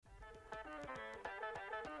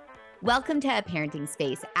Welcome to a parenting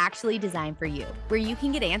space actually designed for you, where you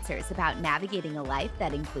can get answers about navigating a life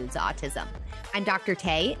that includes autism. I'm Dr.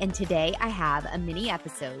 Tay, and today I have a mini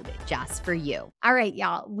episode just for you. All right,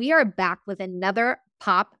 y'all, we are back with another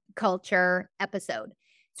pop culture episode.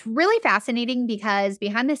 It's really fascinating because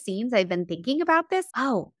behind the scenes, I've been thinking about this.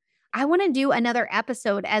 I want to do another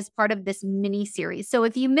episode as part of this mini series. So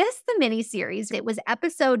if you missed the mini series, it was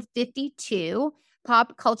episode 52.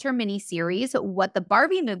 Pop culture mini series, What the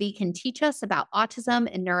Barbie Movie Can Teach Us About Autism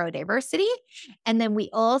and Neurodiversity. And then we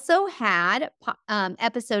also had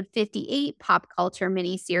episode 58, pop culture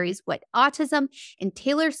mini series, What Autism and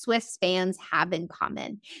Taylor Swift's Fans Have in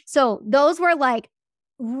Common. So those were like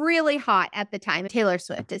really hot at the time. Taylor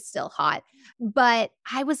Swift is still hot, but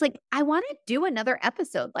I was like, I want to do another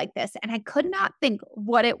episode like this. And I could not think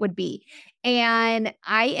what it would be. And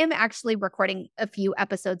I am actually recording a few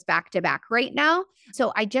episodes back to back right now.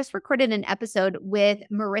 So I just recorded an episode with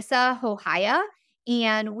Marissa Hohaya,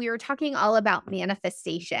 and we were talking all about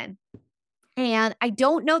manifestation. And I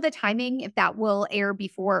don't know the timing if that will air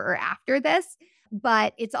before or after this,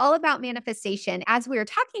 but it's all about manifestation. As we were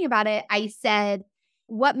talking about it, I said,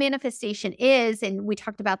 what manifestation is, and we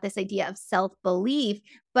talked about this idea of self-belief,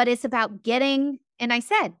 but it's about getting, and I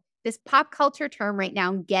said, this pop culture term right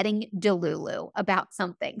now, getting delulu about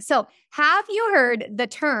something. So have you heard the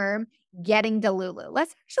term getting delulu?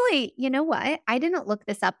 Let's actually, you know what? I didn't look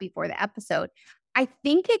this up before the episode. I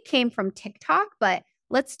think it came from TikTok, but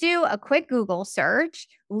let's do a quick Google search,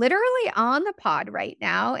 literally on the pod right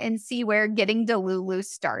now, and see where getting delulu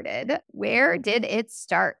started. Where did it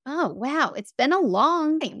start? Oh, wow. It's been a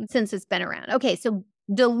long time since it's been around. Okay, so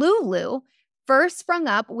delulu first sprung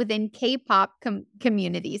up within K-pop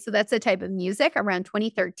community. So that's a type of music around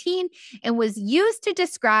 2013 and was used to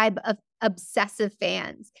describe obsessive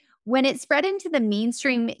fans. When it spread into the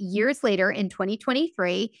mainstream years later in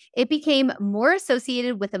 2023, it became more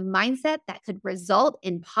associated with a mindset that could result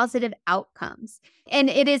in positive outcomes. And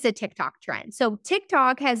it is a TikTok trend. So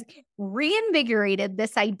TikTok has reinvigorated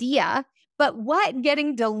this idea. But what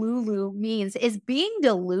getting delulu means is being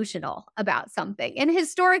delusional about something. And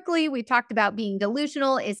historically, we talked about being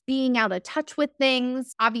delusional is being out of touch with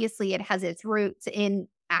things. Obviously, it has its roots in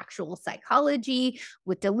actual psychology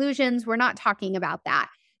with delusions. We're not talking about that.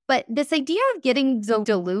 But this idea of getting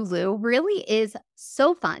delulu really is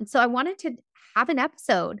so fun. So I wanted to have an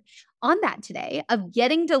episode on that today of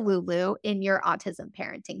getting delulu in your autism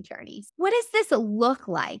parenting journeys. What does this look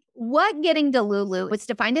like? What getting delulu is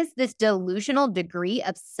defined as this delusional degree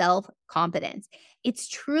of self-confidence. It's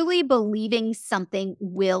truly believing something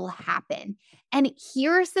will happen. And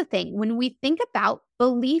here's the thing, when we think about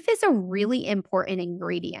belief is a really important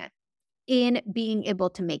ingredient in being able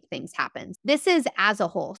to make things happen. This is as a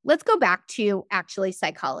whole. Let's go back to actually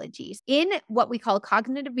psychology. In what we call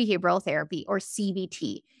cognitive behavioral therapy or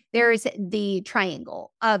CBT, there's the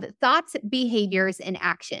triangle of thoughts, behaviors, and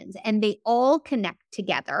actions, and they all connect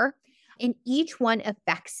together. And each one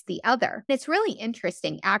affects the other. It's really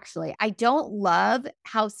interesting, actually. I don't love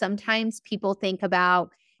how sometimes people think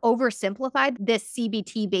about oversimplified this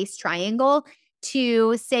CBT-based triangle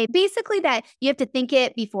to say basically that you have to think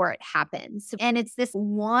it before it happens. And it's this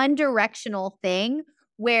one directional thing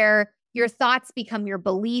where your thoughts become your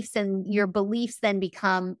beliefs and your beliefs then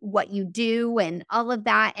become what you do and all of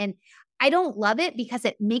that. And I don't love it because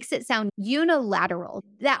it makes it sound unilateral,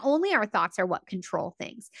 that only our thoughts are what control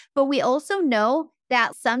things. But we also know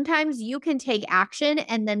that sometimes you can take action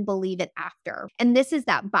and then believe it after. And this is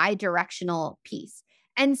that bi-directional piece.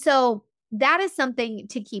 And so that is something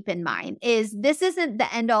to keep in mind is this isn't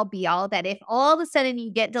the end all be all that if all of a sudden you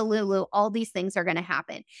get delulu, all these things are going to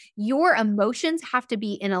happen. Your emotions have to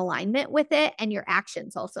be in alignment with it and your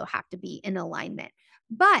actions also have to be in alignment.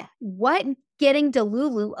 But what getting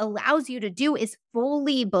delulu allows you to do is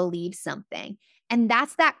fully believe something. And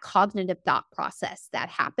that's that cognitive thought process that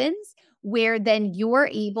happens where then you're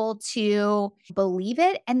able to believe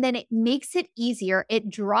it and then it makes it easier.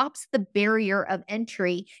 It drops the barrier of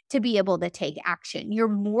entry to be able to take action. You're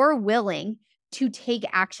more willing to take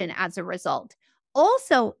action as a result.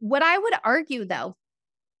 Also, what I would argue though,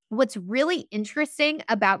 what's really interesting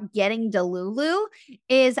about getting delulu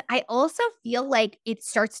is I also feel like it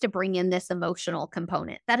starts to bring in this emotional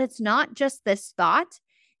component, that it's not just this thought,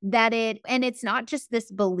 and it's not just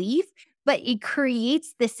this belief, but it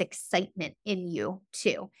creates this excitement in you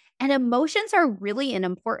too. And emotions are really an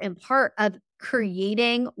important part of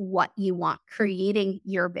creating what you want, creating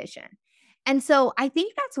your vision. And so I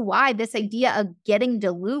think that's why this idea of getting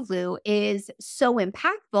delulu is so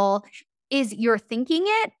impactful is you're thinking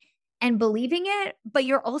it and believing it, but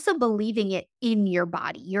you're also believing it in your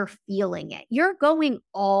body. You're feeling it. You're going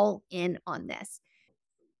all in on this.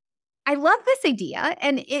 I love this idea,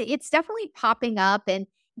 and it's definitely popping up, and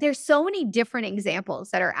there's so many different examples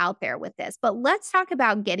that are out there with this. But let's talk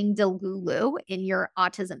about getting delulu in your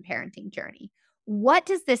autism parenting journey. What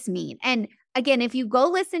does this mean? And again, if you go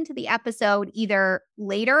listen to the episode either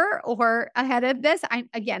later or ahead of this,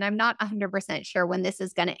 I'm not 100% sure when this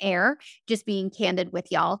is going to air, just being candid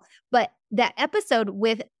with y'all. But that episode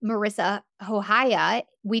with Marissa Hohaya,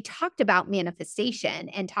 we talked about manifestation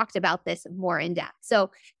and talked about this more in depth. So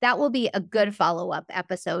that will be a good follow-up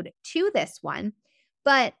episode to this one.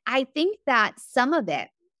 But I think that some of it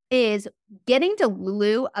is getting to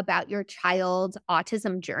Lulu about your child's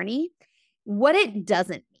autism journey. What it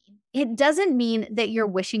doesn't mean. It doesn't mean that you're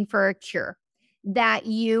wishing for a cure, that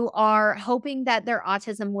you are hoping that their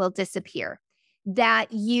autism will disappear,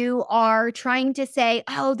 that you are trying to say,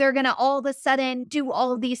 oh, they're going to all of a sudden do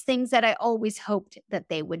all of these things that I always hoped that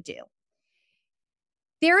they would do.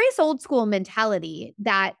 There is old school mentality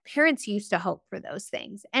that parents used to hope for those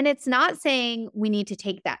things. And it's not saying we need to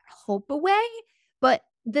take that hope away. But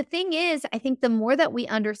the thing is, I think the more that we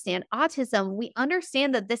understand autism, we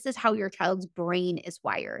understand that this is how your child's brain is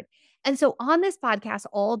wired. And so on this podcast,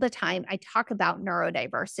 all the time, I talk about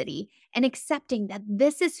neurodiversity and accepting that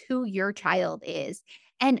this is who your child is.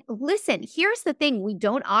 And listen, here's the thing we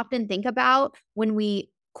don't often think about when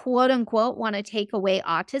we quote unquote want to take away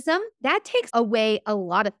autism. That takes away a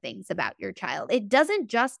lot of things about your child. It doesn't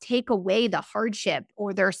just take away the hardship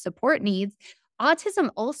or their support needs. Autism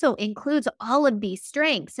also includes all of these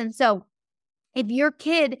strengths. And so if your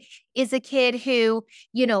kid is a kid who,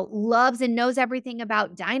 loves and knows everything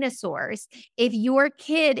about dinosaurs, if your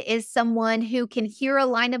kid is someone who can hear a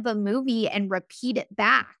line of a movie and repeat it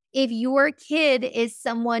back, if your kid is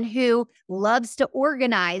someone who loves to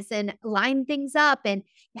organize and line things up and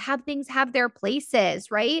have things have their places,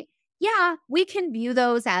 right? Yeah, we can view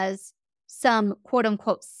those as some quote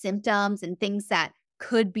unquote symptoms and things that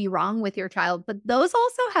could be wrong with your child, but those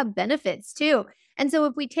also have benefits too. And so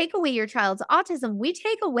if we take away your child's autism, we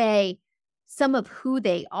take away some of who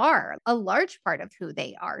they are, a large part of who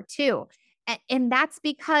they are too. And that's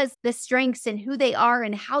because the strengths and who they are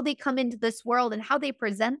and how they come into this world and how they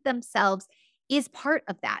present themselves is part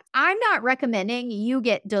of that. I'm not recommending you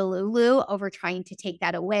get delulu over trying to take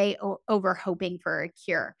that away over hoping for a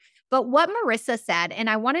cure. But what Marissa said, and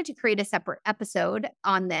I wanted to create a separate episode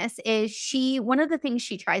on this, is one of the things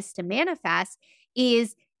she tries to manifest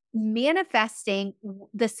is manifesting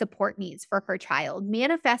the support needs for her child,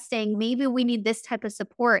 manifesting maybe we need this type of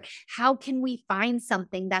support. How can we find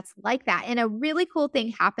something that's like that? And a really cool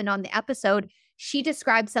thing happened on the episode. She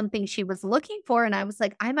described something she was looking for, and I was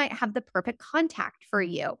like, I might have the perfect contact for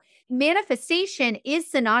you. Manifestation is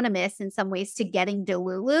synonymous in some ways to getting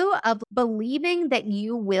delulu, of believing that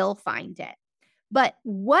you will find it. But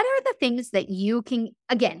what are the things that you can,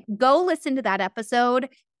 again, go listen to that episode.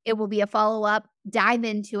 It will be a follow-up, dive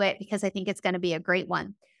into it because I think it's going to be a great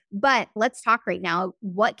one. But let's talk right now.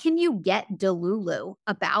 What can you get delulu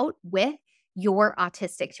about with your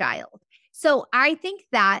autistic child? So I think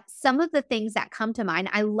that some of the things that come to mind,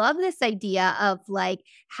 I love this idea of like,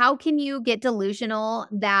 how can you get delusional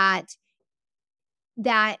that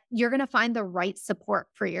you're going to find the right support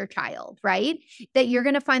for your child, right? That you're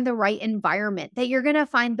going to find the right environment, that you're going to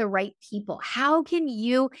find the right people. How can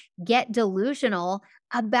you get delusional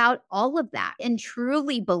about all of that and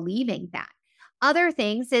truly believing that? Other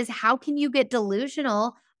things is how can you get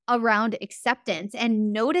delusional around acceptance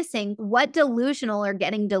and noticing what delusional or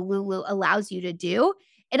getting delulu allows you to do?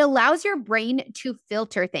 It allows your brain to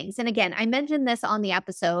filter things. And again, I mentioned this on the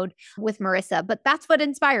episode with Marissa, but that's what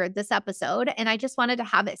inspired this episode. And I just wanted to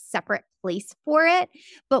have a separate place for it.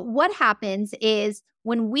 But what happens is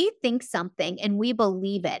when we think something and we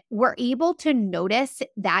believe it, we're able to notice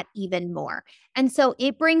that even more. And so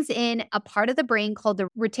it brings in a part of the brain called the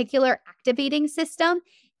reticular activating system.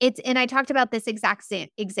 And I talked about this exact same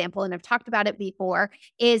example, and I've talked about it before,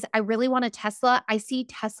 is I really want a Tesla. I see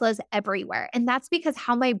Teslas everywhere. And that's because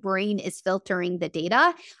how my brain is filtering the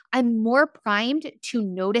data. I'm more primed to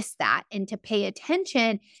notice that and to pay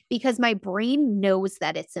attention because my brain knows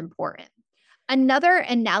that it's important. Another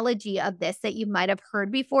analogy of this that you might have heard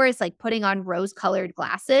before is like putting on rose-colored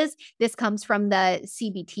glasses. This comes from the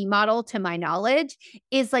CBT model, to my knowledge,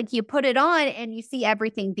 is like you put it on and you see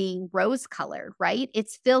everything being rose-colored, right?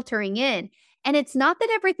 It's filtering in. And it's not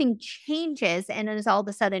that everything changes and is all of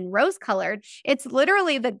a sudden rose colored. It's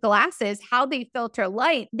literally the glasses, how they filter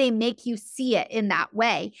light, they make you see it in that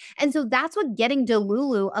way. And so that's what getting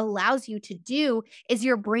delulu allows you to do is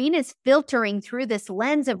your brain is filtering through this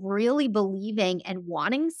lens of really believing and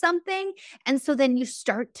wanting something. And so then you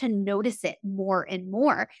start to notice it more and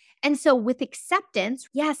more. And so with acceptance,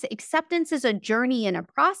 yes, acceptance is a journey and a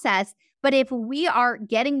process. But if we are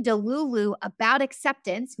getting delulu about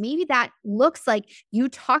acceptance, maybe that looks like you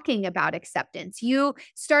talking about acceptance, you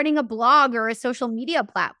starting a blog or a social media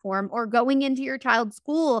platform, or going into your child's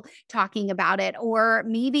school talking about it, or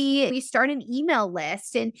maybe we start an email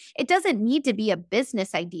list. And it doesn't need to be a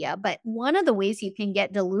business idea, but one of the ways you can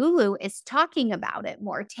get delulu is talking about it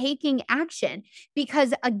more, taking action.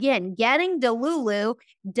 Because again, getting delulu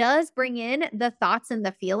does bring in the thoughts and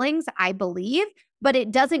the feelings, I believe, but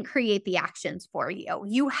it doesn't create the actions for you.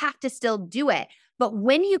 You have to still do it. But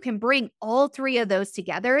when you can bring all three of those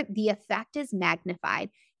together, the effect is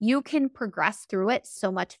magnified. You can progress through it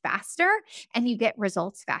so much faster and you get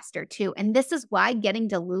results faster too. And this is why getting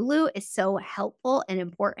delulu is so helpful and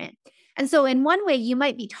important. And so in one way, you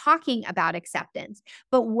might be talking about acceptance,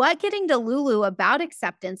 but what getting delulu about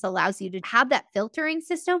acceptance allows you to have that filtering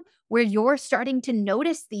system where you're starting to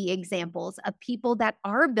notice the examples of people that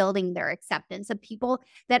are building their acceptance, of people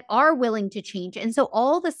that are willing to change. And so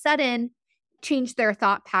all of a sudden, change their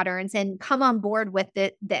thought patterns and come on board with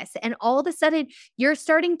this. And all of a sudden, you're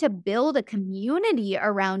starting to build a community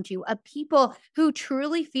around you of people who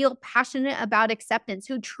truly feel passionate about acceptance,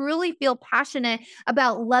 who truly feel passionate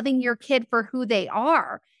about loving your kid for who they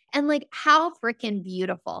are. And like, how freaking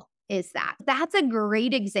beautiful is that? That's a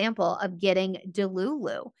great example of getting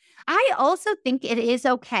delulu. I also think it is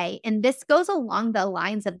okay, and this goes along the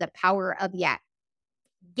lines of the power of yet,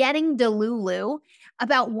 getting delulu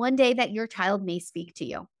about one day that your child may speak to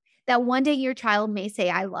you, that one day your child may say,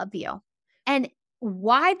 I love you. And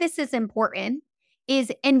why this is important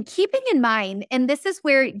is, and keeping in mind, and this is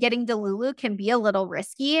where getting delulu can be a little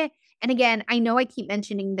risky. And again, I know I keep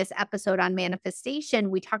mentioning this episode on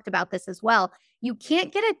manifestation. We talked about this as well. You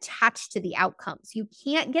can't get attached to the outcomes. You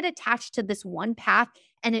can't get attached to this one path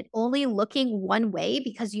and it only looking one way,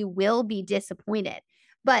 because you will be disappointed.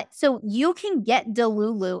 But so you can get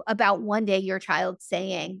delulu about one day your child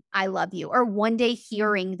saying, I love you, or one day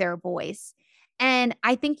hearing their voice. And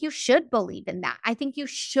I think you should believe in that. I think you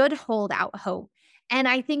should hold out hope. And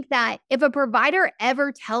I think that if a provider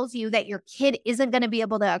ever tells you that your kid isn't going to be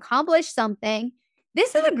able to accomplish something,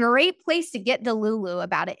 this is a great place to get delulu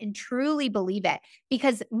about it and truly believe it.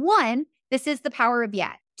 Because one, this is the power of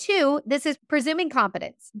yet. Two, this is presuming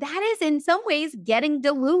competence. That is in some ways getting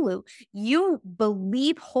delulu. You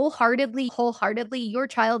believe wholeheartedly your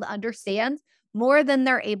child understands more than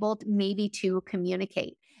they're able to, maybe to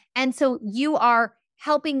communicate. And so you are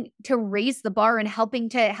helping to raise the bar and helping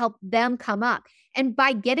to help them come up. And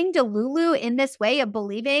by getting delulu in this way of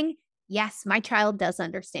believing, yes, my child does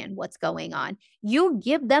understand what's going on, you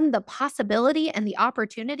give them the possibility and the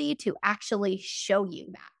opportunity to actually show you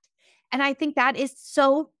that. And I think that is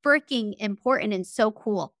so freaking important and so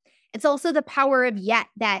cool. It's also the power of yet,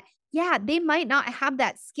 that, yeah, they might not have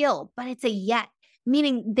that skill, but it's a yet,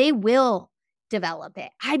 meaning they will develop it.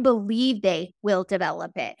 I believe they will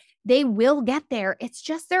develop it. They will get there. It's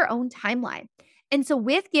just their own timeline. And so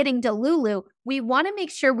with getting delulu, we want to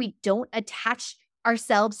make sure we don't attach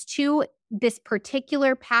ourselves to this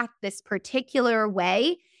particular path, this particular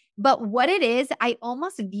way. But what it is, I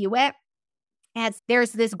almost view it as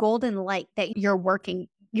there's this golden light that you're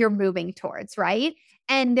moving towards, right?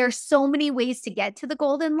 And there's so many ways to get to the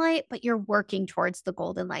golden light, but you're working towards the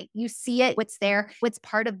golden light. You see it, what's there, what's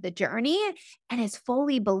part of the journey, and is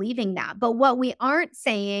fully believing that. But what we aren't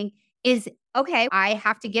saying is, okay, I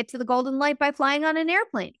have to get to the golden light by flying on an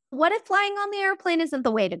airplane. What if flying on the airplane isn't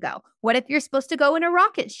the way to go? What if you're supposed to go in a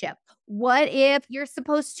rocket ship? What if you're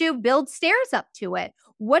supposed to build stairs up to it?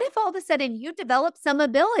 What if all of a sudden you develop some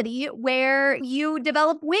ability where you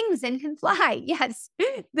develop wings and can fly? Yes,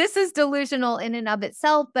 this is delusional in and of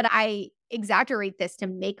itself, but I exaggerate this to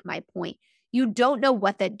make my point. You don't know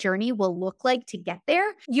what that journey will look like to get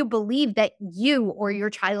there. You believe that you or your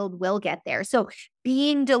child will get there. So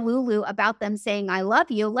being delulu about them saying, I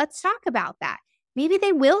love you, let's talk about that. Maybe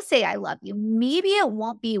they will say, I love you. Maybe it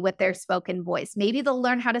won't be with their spoken voice. Maybe they'll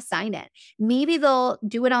learn how to sign it. Maybe they'll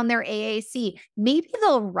do it on their AAC. Maybe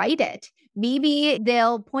they'll write it. Maybe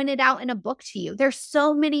they'll point it out in a book to you. There's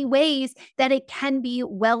so many ways that it can be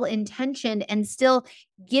well-intentioned and still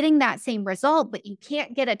getting that same result, but you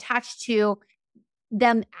can't get attached to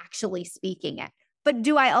them actually speaking it. But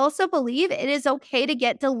do I also believe it is okay to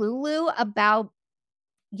get delulu about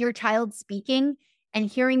your child speaking and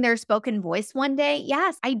hearing their spoken voice one day?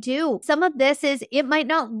 Yes, I do. Some of this is it might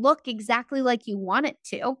not look exactly like you want it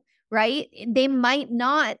to, right? They might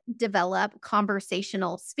not develop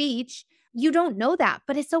conversational speech. You don't know that,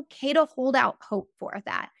 but it's okay to hold out hope for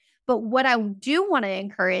that. But what I do want to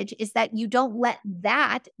encourage is that you don't let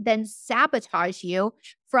that then sabotage you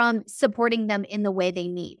from supporting them in the way they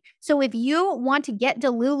need. So if you want to get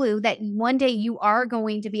delulu that one day you are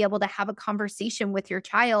going to be able to have a conversation with your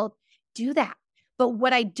child, do that. But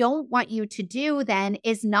what I don't want you to do then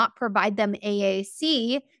is not provide them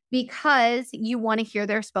AAC because you want to hear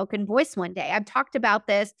their spoken voice one day. I've talked about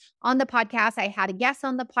this on the podcast. I had a guest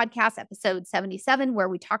on the podcast, episode 77, where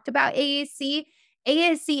we talked about AAC.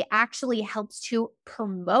 AAC actually helps to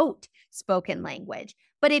promote spoken language.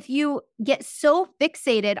 But if you get so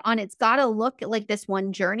fixated on it's got to look like this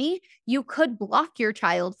one journey, you could block your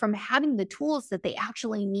child from having the tools that they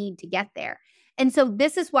actually need to get there. And so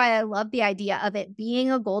this is why I love the idea of it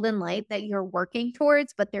being a golden light that you're working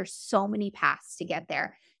towards, but there's so many paths to get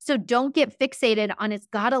there. So don't get fixated on it's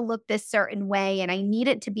got to look this certain way and I need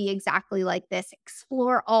it to be exactly like this.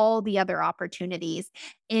 Explore all the other opportunities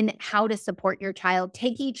in how to support your child.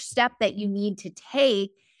 Take each step that you need to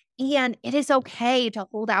take. And it is okay to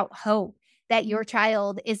hold out hope that your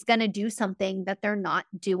child is going to do something that they're not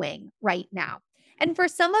doing right now. And for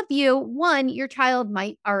some of you, one, your child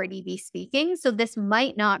might already be speaking. So this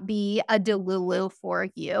might not be a delulu for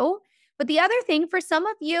you. But the other thing for some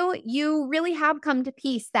of you, you really have come to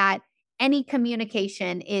peace that any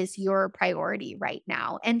communication is your priority right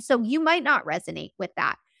now. And so you might not resonate with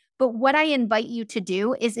that. But what I invite you to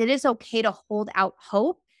do is it is okay to hold out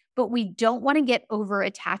hope, but we don't want to get over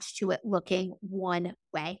attached to it looking one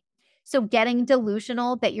way. So getting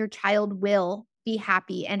delusional that your child will be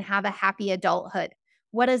happy and have a happy adulthood.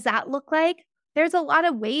 What does that look like? There's a lot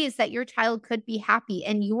of ways that your child could be happy,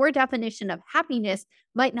 and your definition of happiness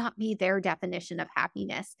might not be their definition of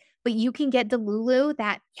happiness. But you can get delulu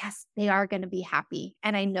that, yes, they are going to be happy,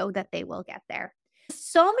 and I know that they will get there.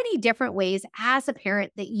 So many different ways as a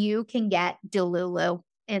parent that you can get delulu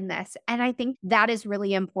in this. And I think that is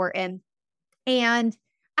really important. And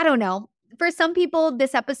I don't know, for some people,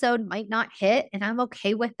 this episode might not hit, and I'm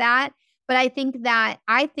okay with that. But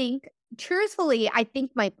truthfully, I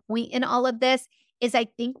think my point in all of this is I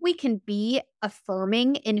think we can be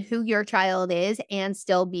affirming in who your child is and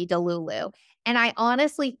still be delulu. And I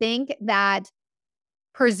honestly think that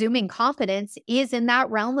presuming confidence is in that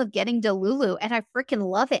realm of getting delulu. And I freaking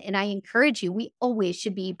love it. And I encourage you, we always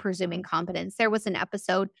should be presuming competence. There was an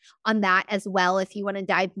episode on that as well. If you want to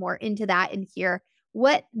dive more into that and hear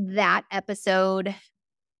what that episode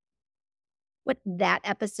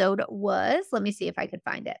was. Let me see if I could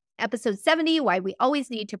find it. Episode 70, why we always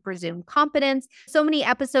need to presume competence. So many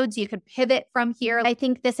episodes you could pivot from here. I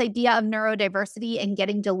think this idea of neurodiversity and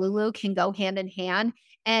getting delulu can go hand in hand.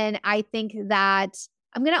 And I think that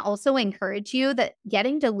I'm going to also encourage you that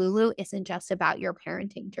getting delulu isn't just about your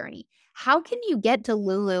parenting journey. How can you get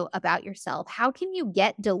delulu about yourself? How can you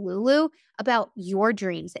get delulu about your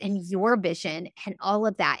dreams and your vision and all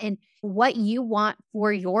of that and what you want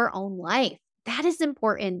for your own life? That is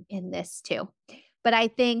important in this too. But I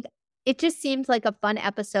think it just seems like a fun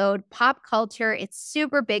episode. Pop culture, it's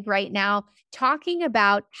super big right now, talking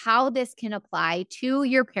about how this can apply to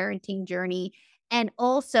your parenting journey and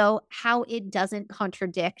also how it doesn't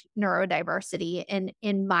contradict neurodiversity. And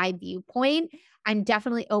in my viewpoint, I'm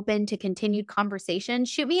definitely open to continued conversation.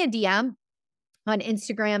 Shoot me a DM on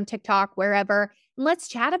Instagram, TikTok, wherever. And let's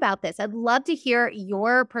chat about this. I'd love to hear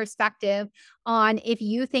your perspective on if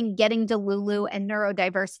you think getting delulu and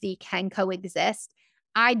neurodiversity can coexist.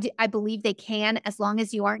 I believe they can, as long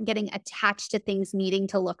as you aren't getting attached to things needing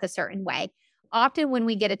to look a certain way. Often when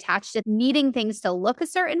we get attached to needing things to look a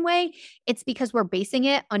certain way, it's because we're basing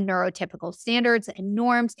it on neurotypical standards and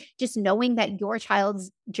norms, just knowing that your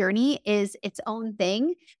child's journey is its own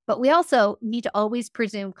thing. But we also need to always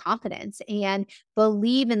presume confidence and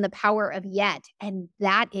believe in the power of yet. And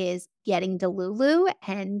that is getting delulu.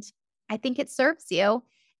 And I think it serves you.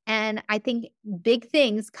 And I think big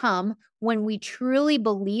things come when we truly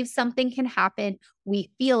believe something can happen, we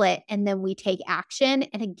feel it, and then we take action.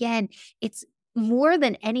 And again, it's more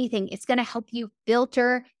than anything, it's going to help you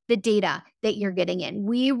filter the data that you're getting in.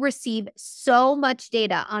 We receive so much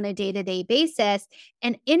data on a day-to-day basis.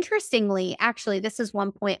 And interestingly, actually, this is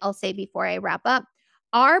one point I'll say before I wrap up.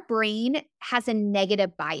 Our brain has a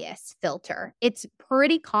negative bias filter. It's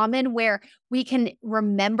pretty common where we can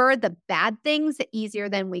remember the bad things easier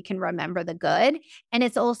than we can remember the good. And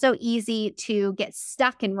it's also easy to get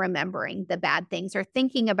stuck in remembering the bad things or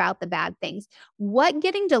thinking about the bad things. What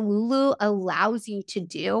getting delulu allows you to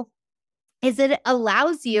do is it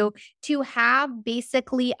allows you to have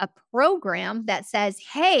basically a program that says,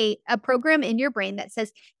 hey, a program in your brain that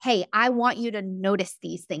says, hey, I want you to notice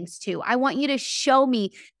these things too. I want you to show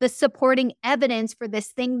me the supporting evidence for this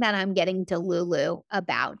thing that I'm getting delulu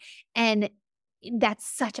about. And that's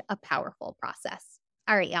such a powerful process.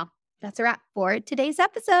 All right, y'all. That's a wrap for today's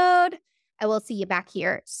episode. I will see you back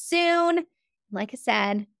here soon. Like I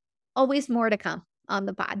said, always more to come on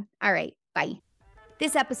the pod. All right, bye.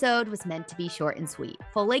 This episode was meant to be short and sweet.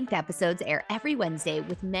 Full-length episodes air every Wednesday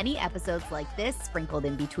with many episodes like this sprinkled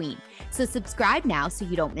in between. So subscribe now so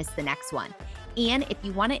you don't miss the next one. And if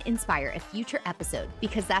you want to inspire a future episode,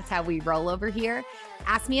 because that's how we roll over here,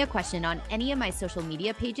 ask me a question on any of my social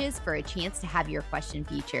media pages for a chance to have your question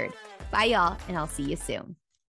featured. Bye, y'all, and I'll see you soon.